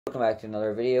Welcome back to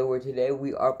another video where today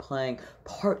we are playing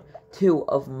part 2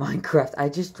 of Minecraft. I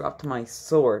just dropped my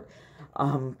sword.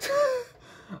 Alright,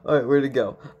 where'd it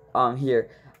go? Here.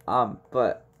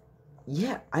 But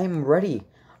yeah, I'm ready.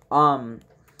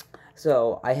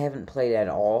 So I haven't played at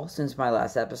all since my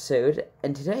last episode,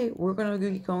 and today we're gonna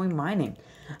be going mining.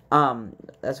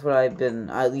 That's what I've been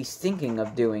at least thinking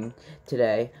of doing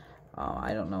today.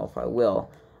 I don't know if I will,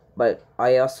 but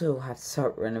I also have to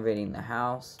start renovating the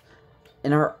house.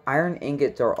 And our iron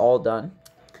ingots are all done.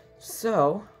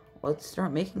 So, let's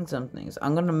start making some things.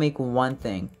 I'm going to make one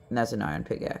thing, and that's an iron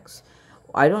pickaxe.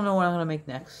 I don't know what I'm going to make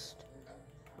next,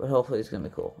 but hopefully it's going to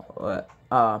be cool.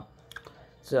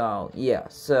 So, yeah.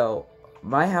 So,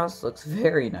 my house looks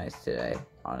very nice today,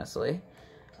 honestly.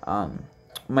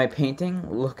 My painting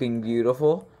looking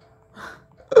beautiful.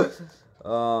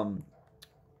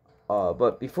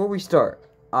 But before we start,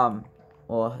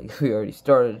 well, we already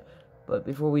started. But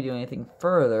before we do anything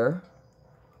further,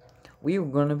 we are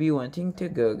going to be wanting to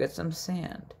go get some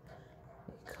sand.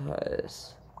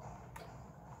 Because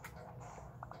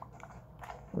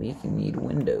we can need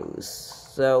windows.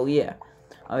 So, yeah.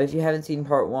 If you haven't seen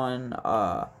part 1,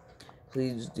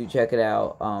 please do check it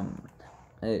out.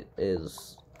 It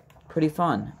is pretty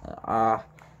fun.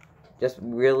 Just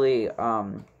really,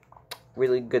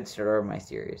 really good start of my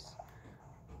series.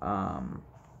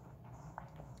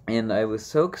 And I was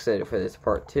so excited for this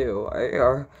part 2.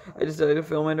 I decided to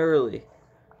film it early.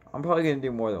 I'm probably gonna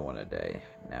do more than one a day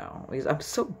now because I'm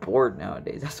so bored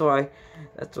nowadays. That's why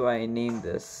I named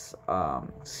this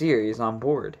series "I'm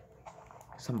Bored."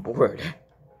 'Cause I'm bored.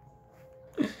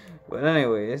 But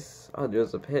anyways, oh,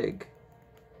 there's a pig.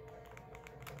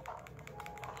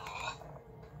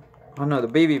 Oh no, the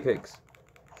baby pigs.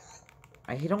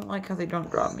 I don't like how they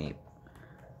don't drop meat.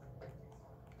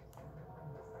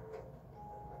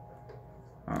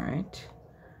 Alright,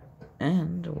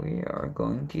 and we are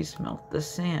going to smelt the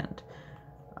sand.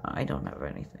 I don't have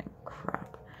anything.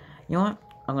 Crap. You know what?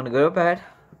 I'm gonna go to bed.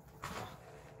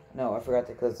 No, I forgot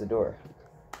to close the door.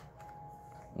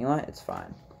 You know what? It's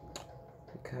fine.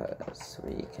 Because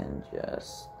we can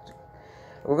just...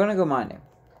 We're gonna go mining.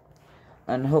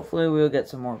 And hopefully we'll get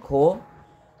some more coal.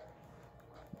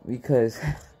 Because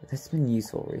that's been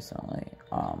useful recently.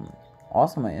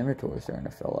 Also my inventory is starting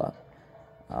to fill up.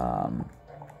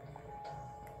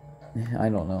 I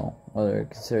don't know whether I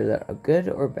consider that a good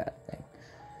or bad thing.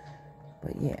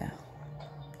 But yeah.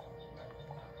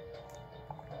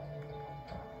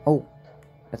 Oh,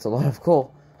 that's a lot of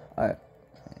coal. Alright,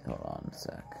 hold on a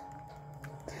sec.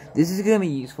 This is gonna be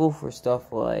useful for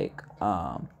stuff like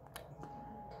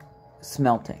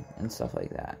smelting and stuff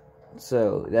like that.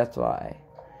 So that's why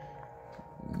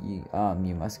you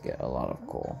must get a lot of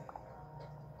coal.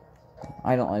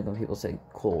 I don't like when people say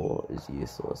coal is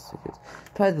useless. It's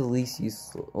probably the least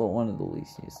useless, well, one of the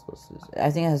least useless.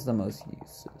 I think it has the most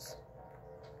uses.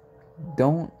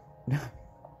 Don't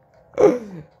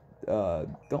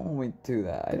wait to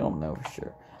that. I don't know for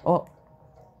sure. Oh,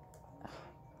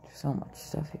 there's so much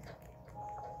stuff here.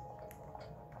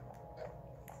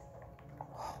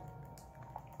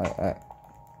 Alright.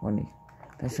 Let me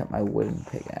finish up my wooden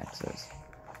pickaxes.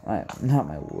 Not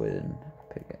my wooden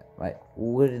pickaxe. My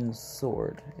wooden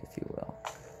sword, if you will.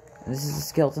 And this is the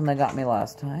skeleton that got me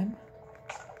last time.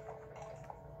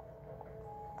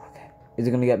 Okay. Is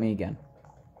it gonna get me again?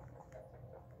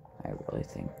 I really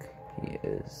think he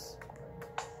is.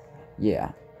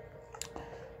 Yeah.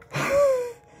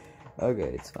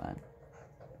 Okay, it's fine.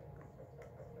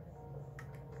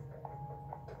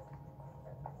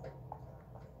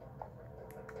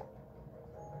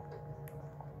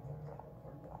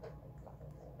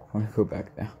 I'm gonna go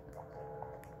back now.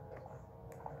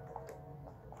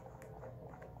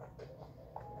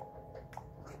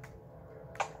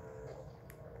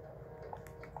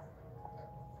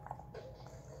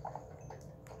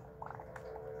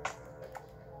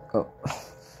 Oh,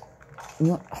 you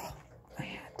know what? Oh, I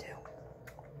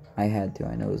had to.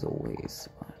 I know it was a waste,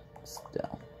 but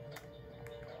still.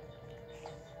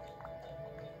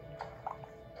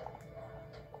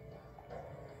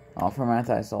 Oh, for a minute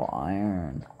I saw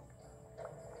iron.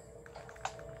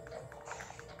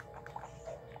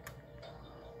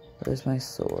 Where's my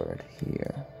sword?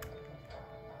 Here.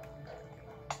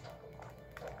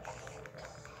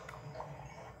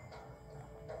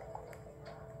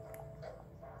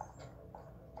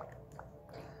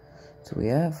 So we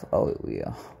have,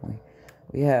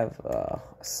 we have a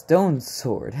stone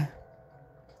sword. I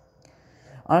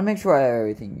want to make sure I have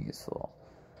everything useful.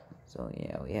 So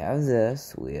yeah, we have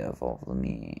this, we have all the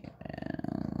meat,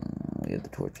 and we have the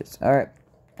torches. Alright,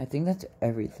 I think that's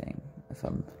everything, if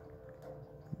I'm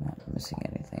not missing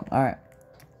anything. Alright,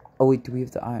 Oh wait, do we have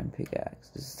the iron pickaxe?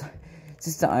 This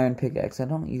is the iron pickaxe. I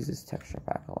don't use this texture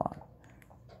pack a lot.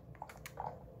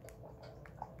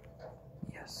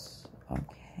 Yes.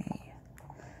 Okay.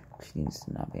 Which needs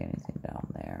to not be anything down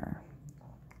there.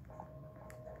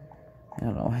 I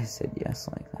don't know why I said yes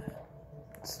like that.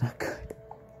 It's not good.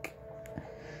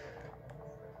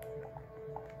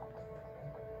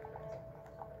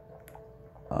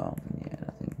 Yeah,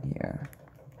 nothing here.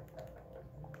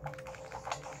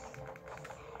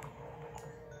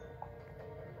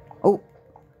 Oh!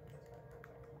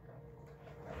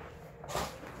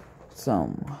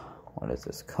 What is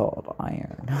this called?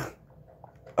 Iron.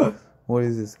 What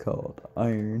is this called?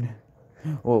 Iron.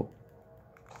 Whoa.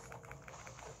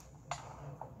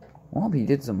 Well, he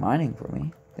did some mining for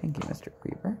me. Thank you, Mr.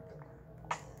 Creeper.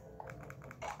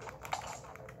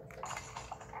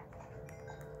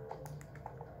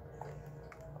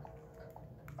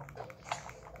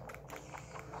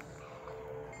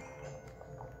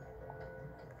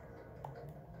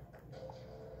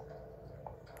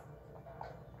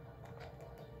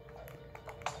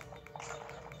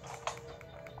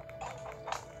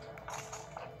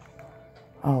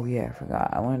 Oh yeah, I forgot.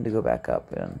 I wanted to go back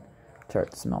up and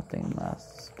start smelting the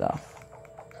stuff.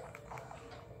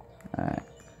 Alright.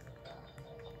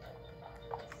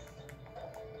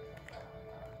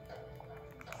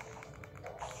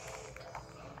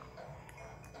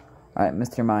 Alright,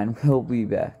 Mr. Mine will be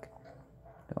back.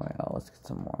 Don't worry, let's get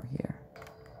some more here.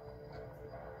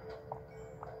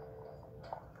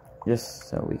 Just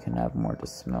so we can have more to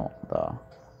smelt the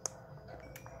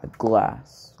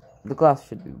glass. The glass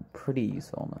should be pretty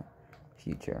useful in the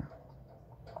future.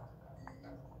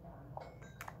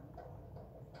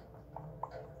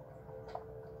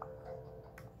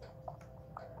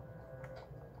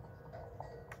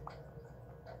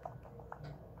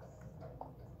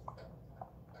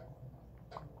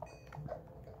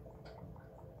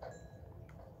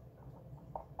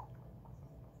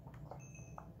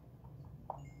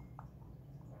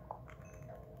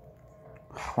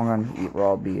 We're gonna eat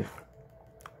raw beef.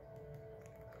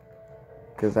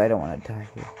 Because I don't want to die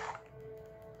here.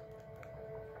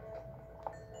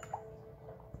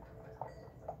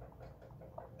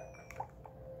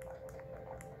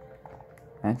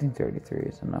 I think 33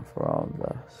 is enough for all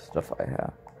the stuff I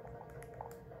have.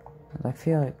 And I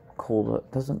feel like coal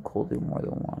doesn't coal do more than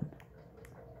one.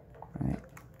 Alright.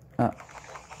 Oh.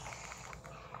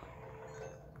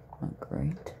 Not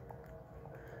great.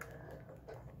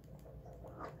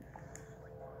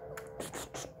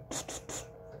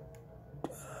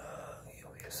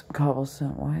 Some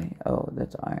cobblestone. Why? Oh,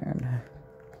 that's iron.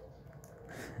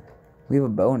 We have a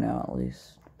bow now, at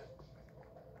least.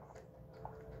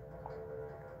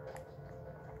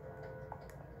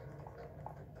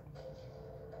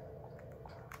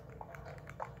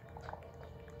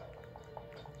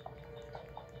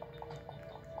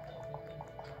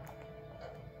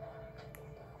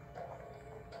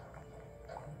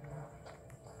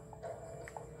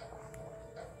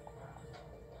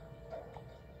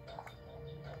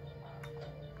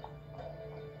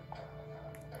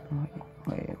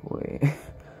 Wait.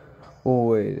 Oh,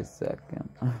 wait a second.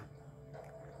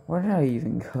 Where did I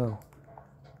even go?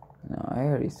 No, I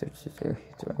already searched this area.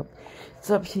 It's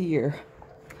up here.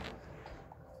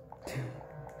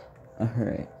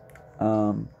 Alright.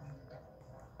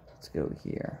 Let's go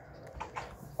here.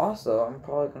 Also, I'm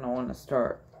probably gonna want to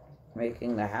start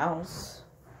making the house,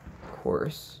 of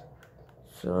course.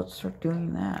 So let's start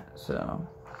doing that. So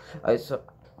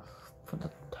for the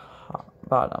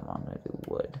bottom, I'm gonna do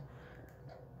wood.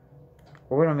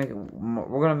 We're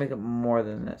gonna make it more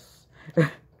than this.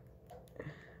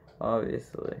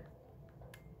 Obviously.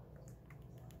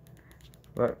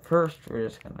 But first, we're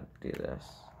just gonna do this.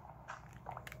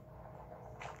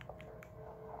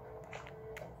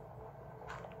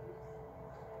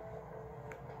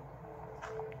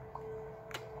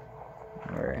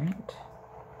 Alright.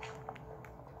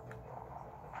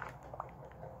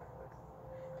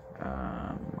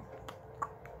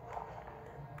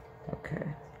 Okay.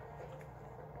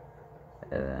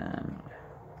 And then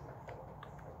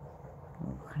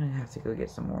we're gonna have to go get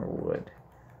some more wood.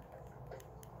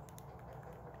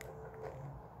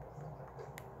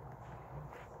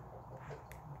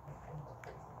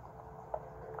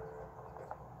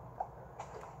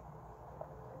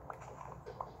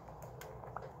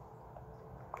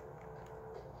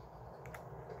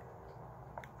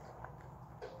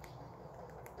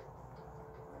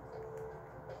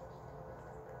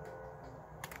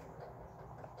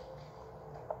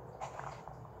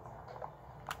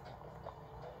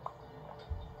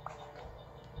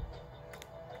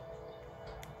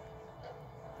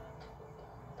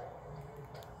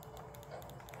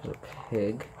 There's a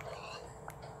pig.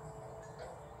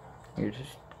 Here's a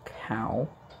cow.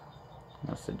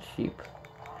 I said sheep.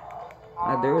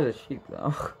 There is a sheep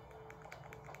though.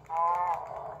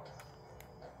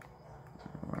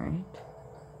 Alright.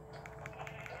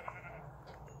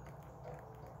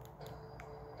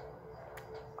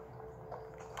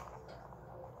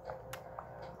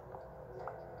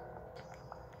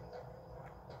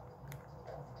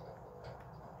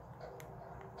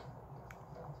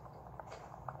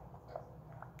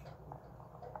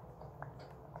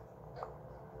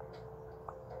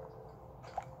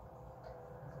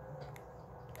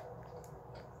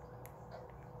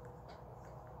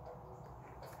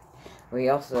 We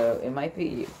also, it might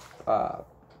be, what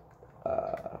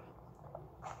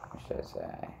should I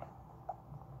say?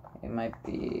 It might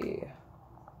be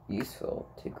useful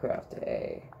to craft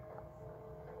a,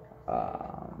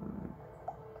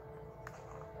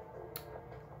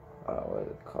 what is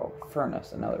it called?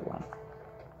 Furnace, another one.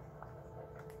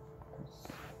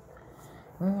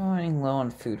 We're running low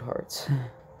on food hearts.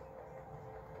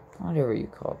 Whatever you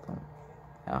call them.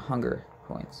 Hunger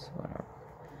points, whatever.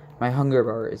 My hunger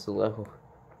bar is low.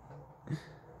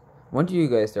 When did you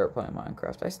guys start playing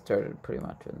Minecraft? I started pretty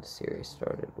much when the series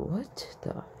started. What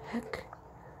the heck?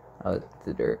 Oh, it's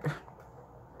the dirt.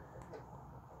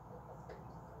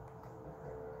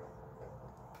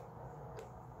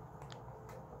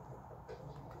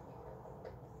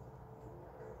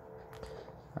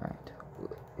 Alright.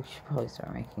 We should probably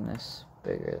start making this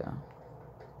bigger though.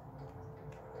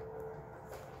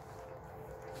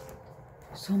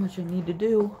 So much I need to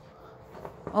do.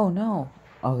 Oh no.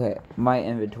 Okay, my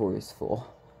inventory is full.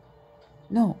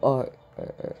 No,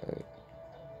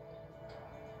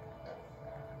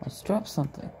 let's drop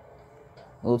something.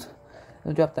 We'll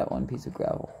drop that one piece of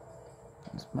gravel.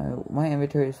 My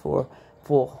inventory is full.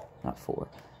 Not full.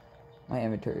 My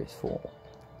inventory is full.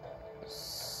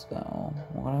 So,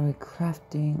 what are we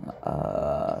crafting?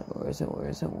 Where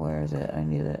is it? I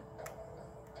need it.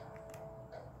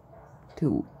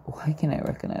 Dude, why can't I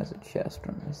recognize a chest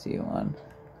when I see one?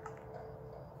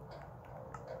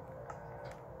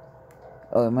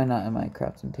 Oh, am I not in my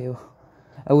crafting table?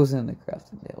 I wasn't in the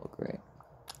crafting table, great.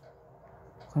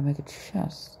 I'm gonna make a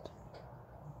chest.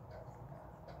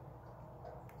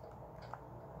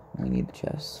 We need the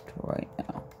chest right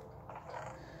now.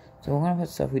 So we're gonna put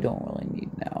stuff we don't really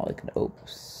need now, like an oak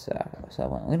sack.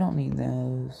 We don't need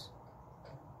those.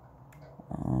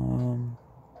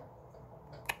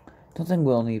 Don't think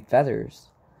we'll need feathers.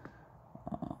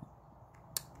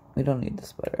 We don't need the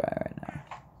spider eye right now.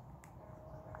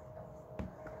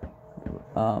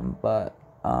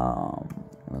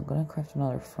 We're gonna craft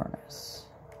another furnace.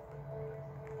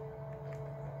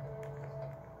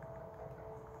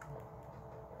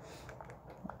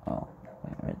 Oh,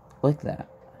 wait, like that,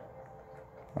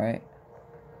 right?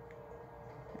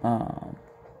 You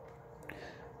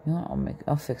know what,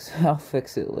 I'll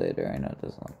fix it later. I know it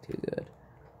doesn't look too good.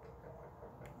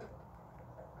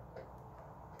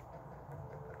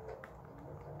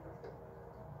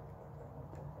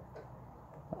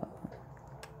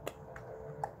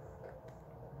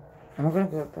 I'm not gonna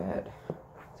go to bed.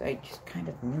 I just kind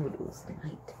of knew it was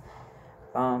night.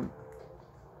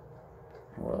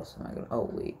 What else am I gonna? Oh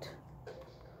wait.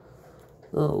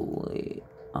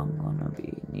 I'm gonna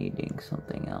be needing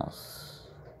something else.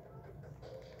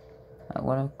 I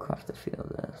want to craft a few of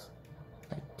this.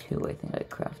 Like 2, I think I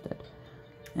crafted.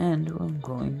 And I'm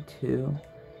going to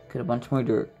get a bunch more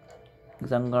dirt.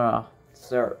 Because I'm gonna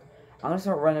start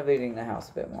renovating the house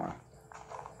a bit more.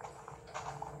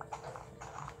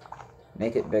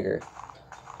 Make it bigger.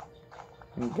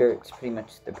 And dirt's pretty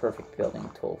much the perfect building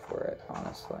tool for it,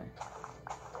 honestly.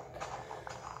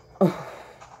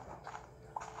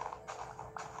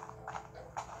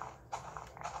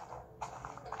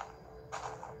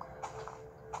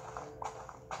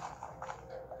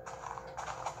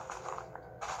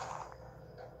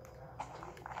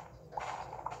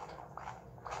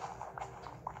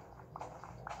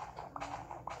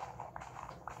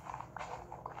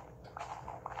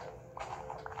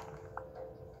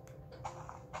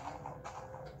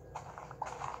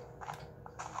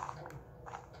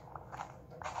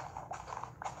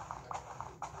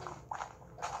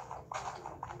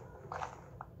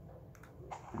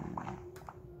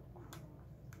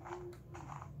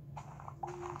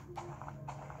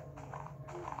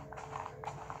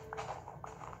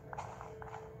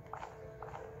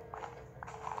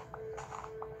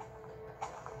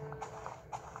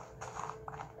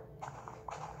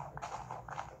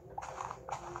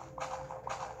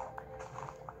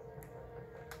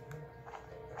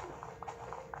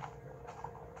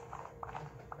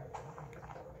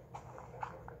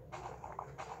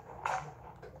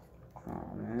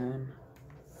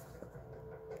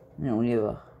 You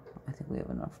know, I think we have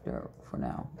enough dirt for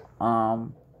now.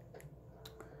 Oh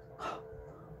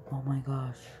my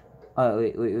gosh.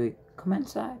 Wait. Come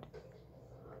inside.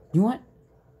 You want?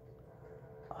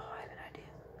 Oh,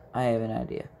 I have an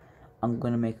idea. I'm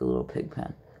gonna make a little pig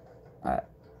pen. Alright.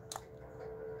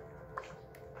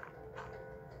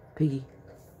 Piggy.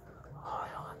 Oh, I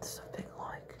don't want this a pig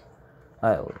like.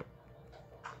 Alright, wait.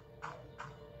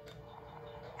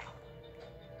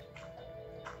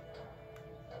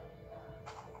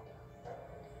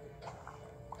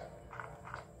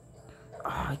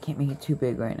 Oh, I can't make it too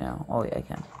big right now. Oh, yeah, I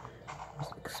can.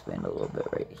 Just expand a little bit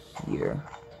right here.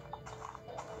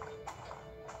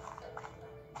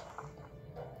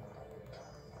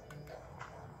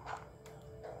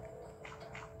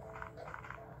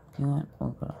 You know what?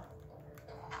 We're gonna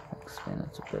expand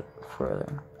this a bit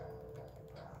further.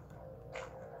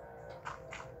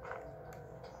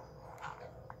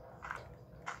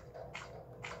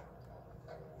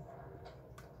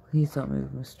 Please don't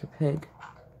move, Mr. Pig.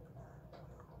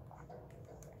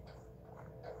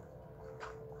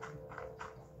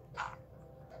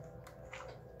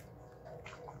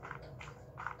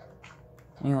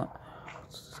 You know what?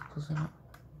 Let's just close it up.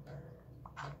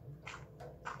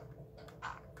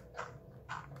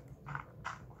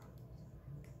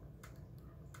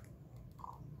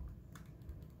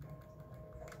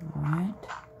 Alright.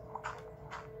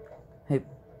 Hey,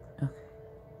 okay.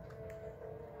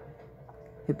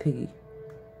 Hey, Piggy. You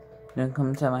wanna come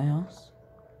inside my house?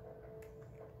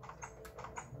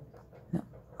 No,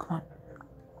 come on.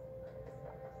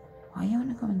 Why you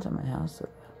wanna come inside my house so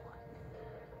bad?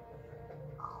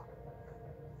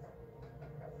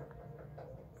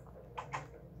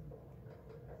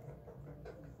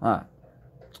 Alright.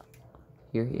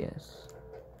 Here he is.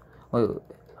 Wait.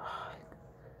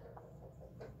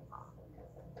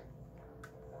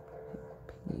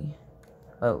 Piggy.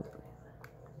 Oh.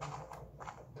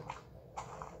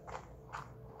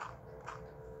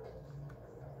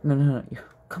 No.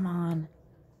 Come on.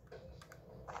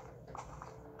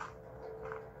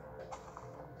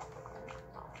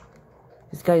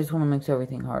 This guy just makes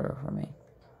everything harder for me.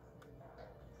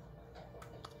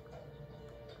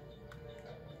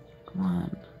 Come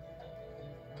on.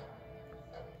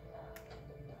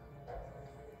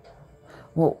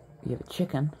 Whoa, you have a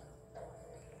chicken.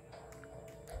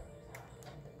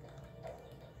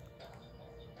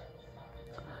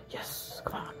 Yes,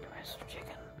 come on, Mr.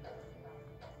 Chicken.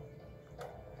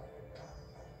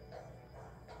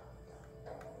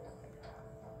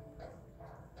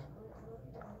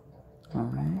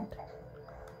 Alright.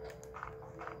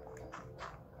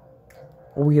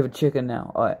 Oh, we have a chicken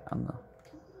now. Alright, I'm gonna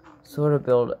sort of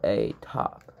build a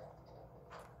top.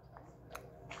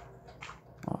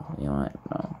 Oh, you know what?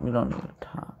 No, we don't need a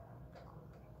top.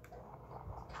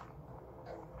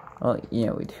 Oh,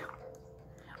 yeah, we do.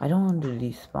 I don't want to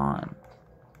despawn.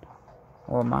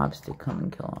 Or mobs to come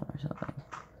and kill him or something.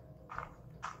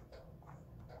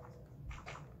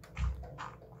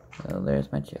 So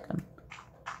there's my chicken.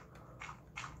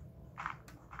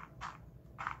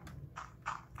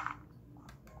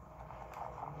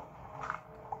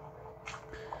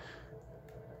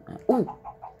 Ooh!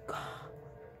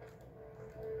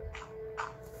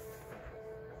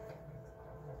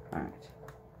 Alright.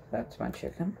 That's my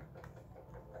chicken.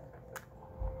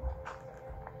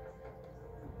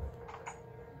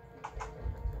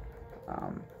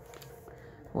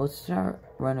 Let's start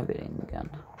renovating again.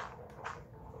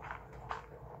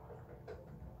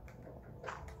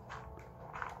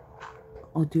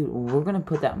 Oh, dude, we're gonna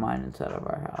put that mine inside of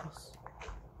our house.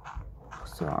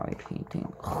 Sorry,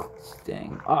 painting. Oh,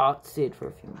 dang. Oh, it stayed for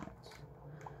a few minutes.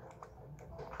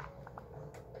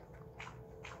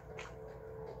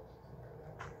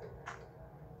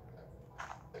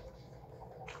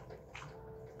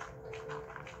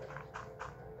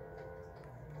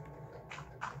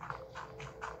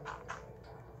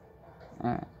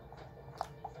 Alright.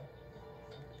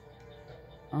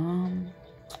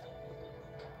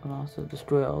 I'll also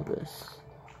destroy all this.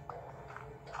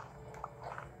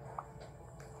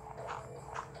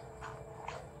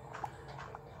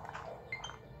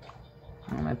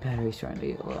 Oh, my battery's starting to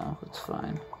get low. It's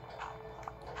fine.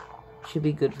 Should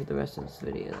be good for the rest of this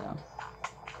video, though.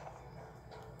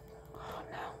 Oh,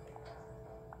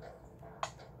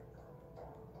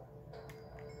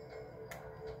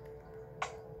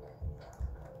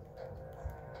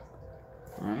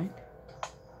 no. Alright.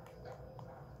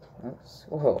 Oops.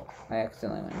 Whoa, I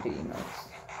accidentally went into emotes.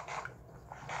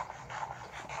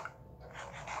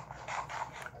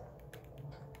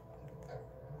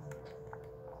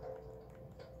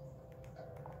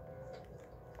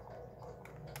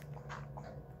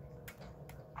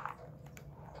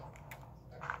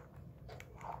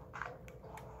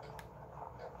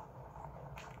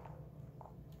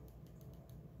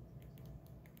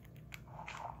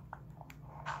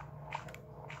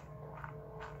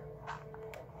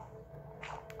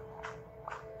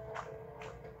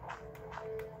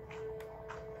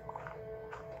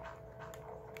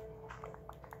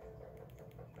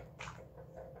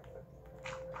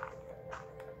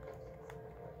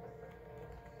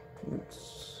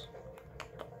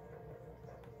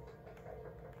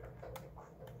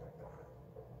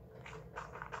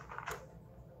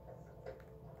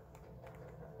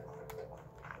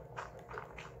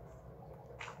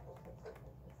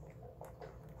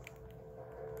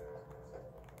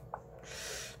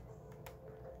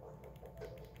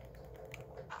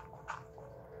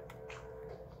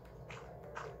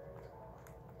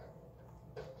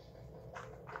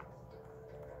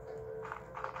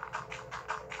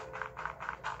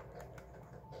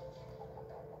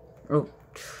 Oh,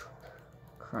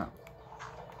 crap.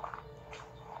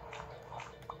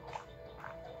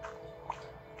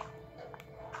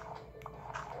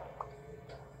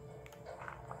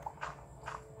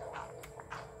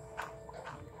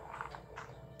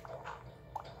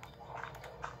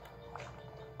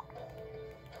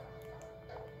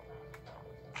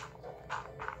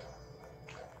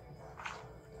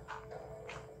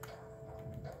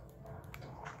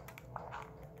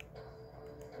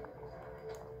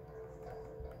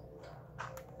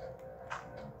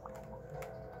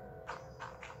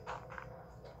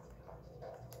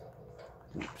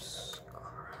 Oops,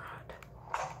 crud.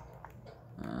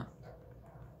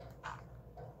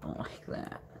 Don't like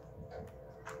that.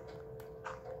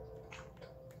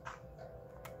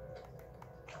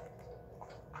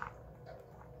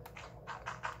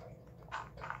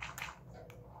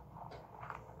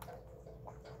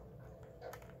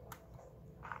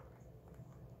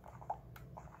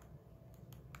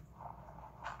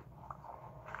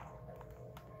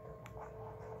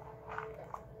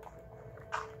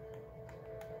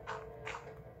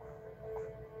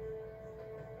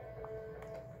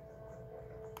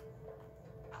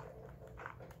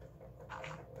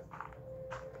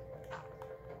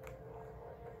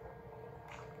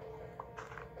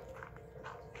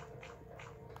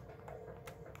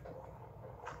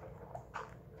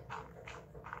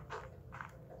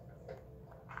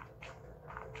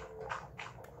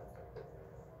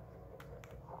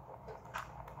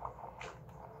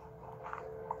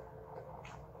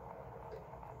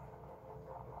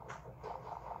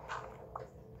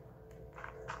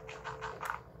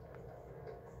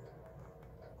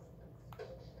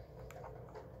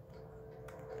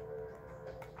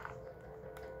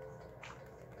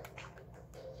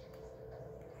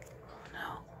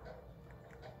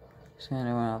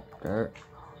 Standing out dirt.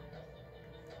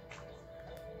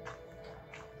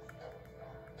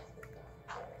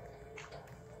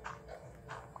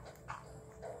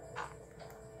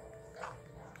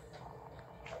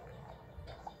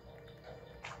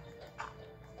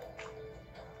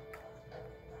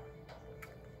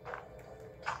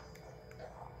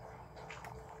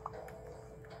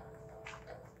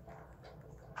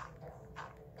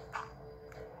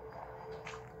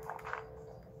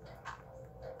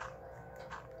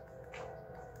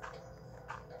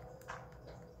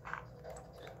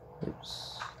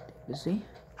 Oops. Is he?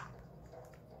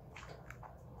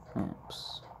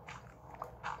 Oops.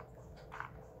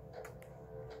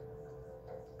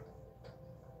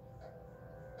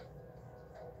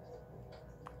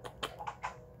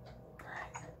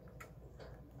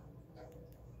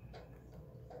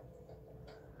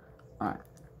 Alright.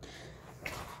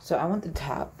 So I want the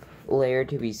top layer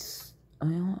to be...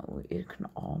 it can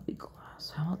all be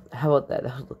glass. How about that?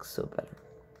 That looks so better.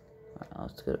 Alright,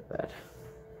 let's go to bed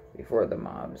before the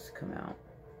mobs come out.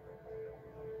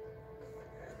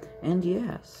 And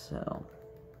yeah, so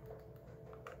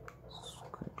let's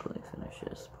quickly finish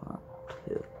this part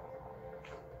too.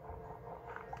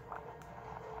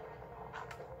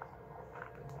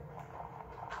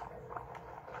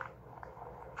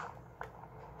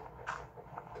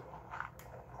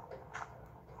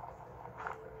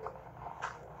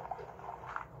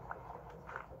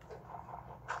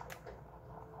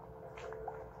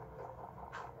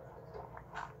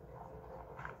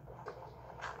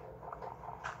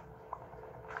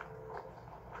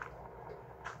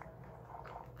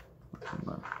 I'm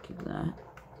gonna keep that.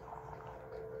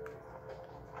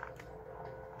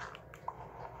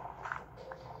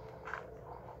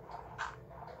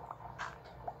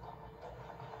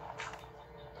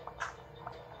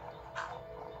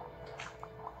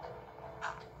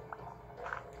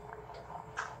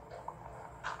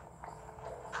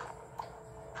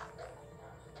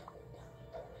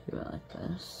 Do it like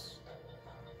this.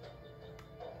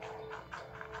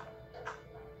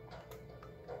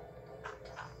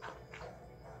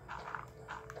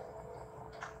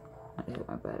 I hit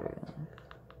my battery on.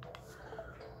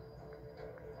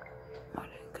 Not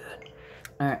doing good.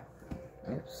 Alright.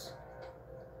 Oops.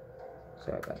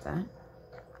 Sorry about that.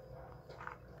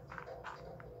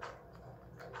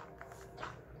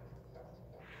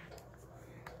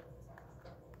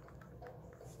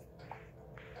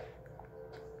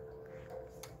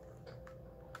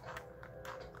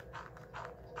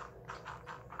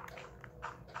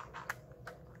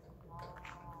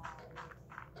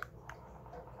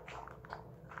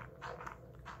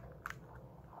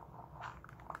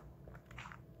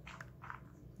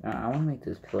 I want to make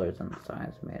these pillars on the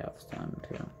sides made out of stone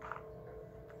too.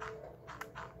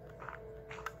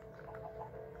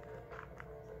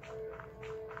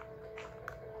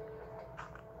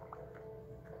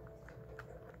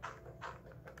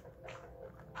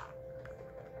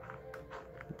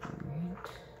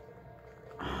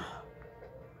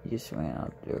 just ran out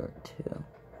of dirt too.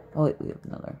 Oh wait, we have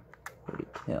another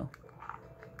 42.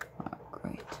 Alright,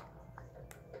 great.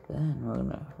 Then we're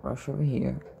gonna rush over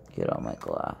here, get all my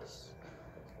glass.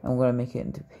 I'm gonna make it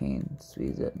into panes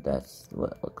because that's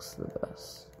what looks the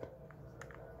best.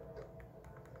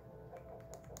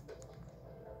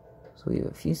 So we have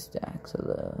a few stacks of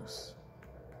those.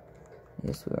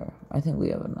 Yes, we are. I think we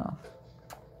have enough.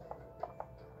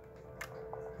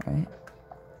 Right?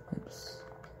 Oops.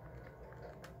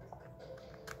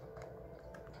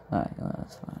 Alright, well,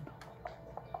 that's fine.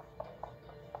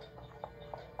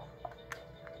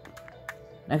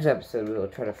 Next episode, we will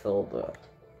try to fill the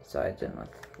sides in with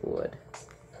wood.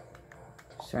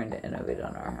 Just trying to innovate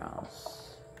on our house.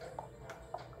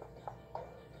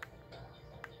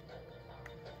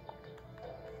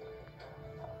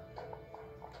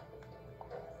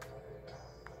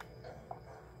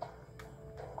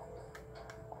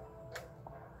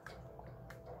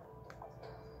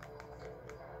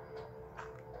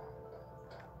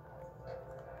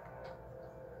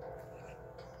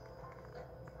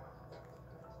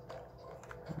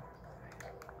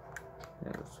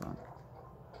 This one.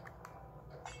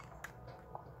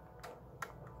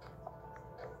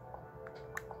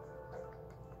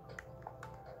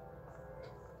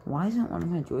 Why isn't one of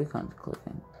my Joy-Cons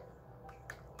clicking?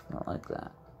 I don't like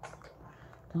that.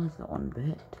 I don't like that one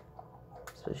bit.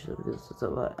 Especially because it's a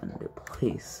button to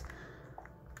place.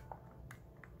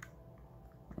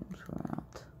 Oops, we're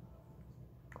out.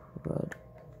 Good.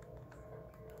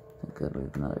 Thank God we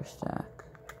have another stack.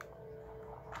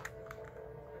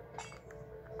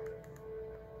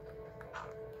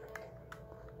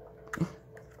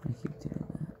 I keep doing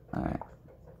that. Alright.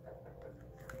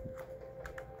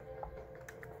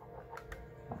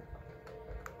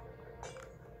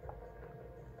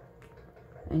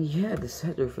 And yeah, the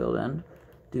sets are filled in.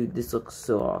 Dude, this looks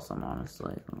so awesome,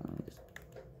 honestly.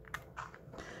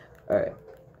 Alright.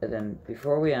 And then,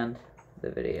 before we end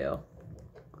the video...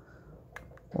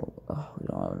 Oh, we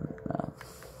don't have enough.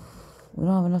 We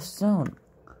don't have enough stone.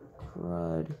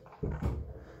 Crud.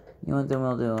 You know what, then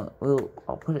we'll do?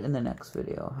 I'll put it in the next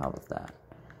video. How about that?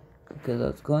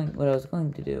 Because what I was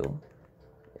going to do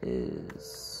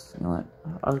is, you know what?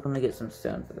 I was going to get some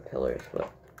stone for the pillars,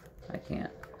 but I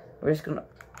can't. We're just gonna.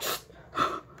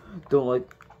 Don't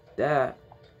like that.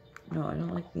 No, I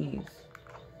don't like these.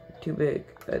 They're too big.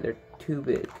 They're too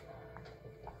big.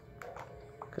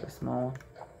 Got a small one.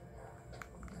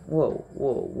 Whoa,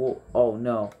 whoa, whoa. Oh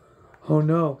no. Oh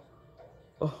no.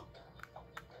 Oh.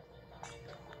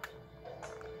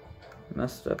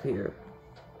 Messed up here.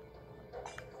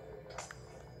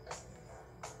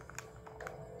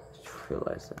 Just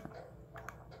realized that.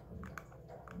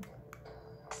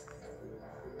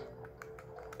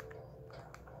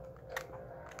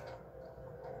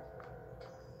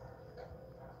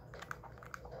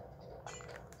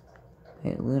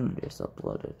 Hey, Luna just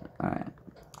uploaded. Alright.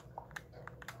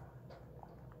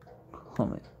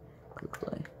 Let me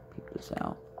quickly peep this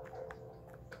out.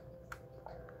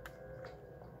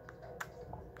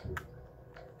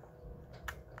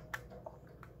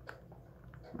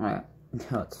 Alright,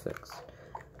 now it's fixed.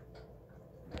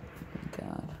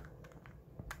 God.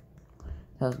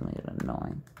 That was gonna get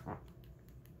annoying.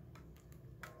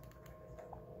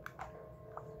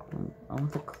 I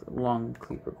want the long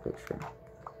creeper picture.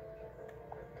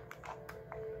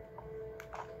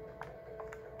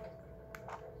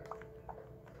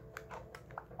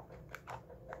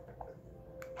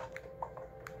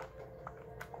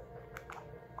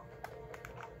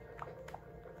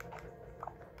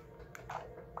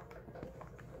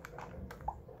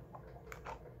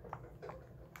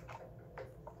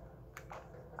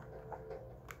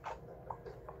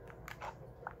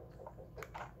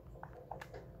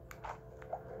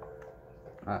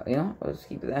 You know, let's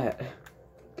keep that.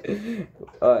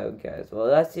 Alright, guys. Well,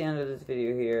 that's the end of this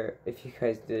video here. If you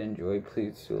guys did enjoy,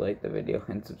 please do like the video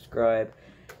and subscribe.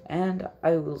 And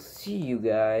I will see you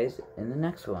guys in the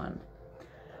next one.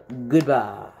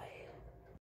 Goodbye.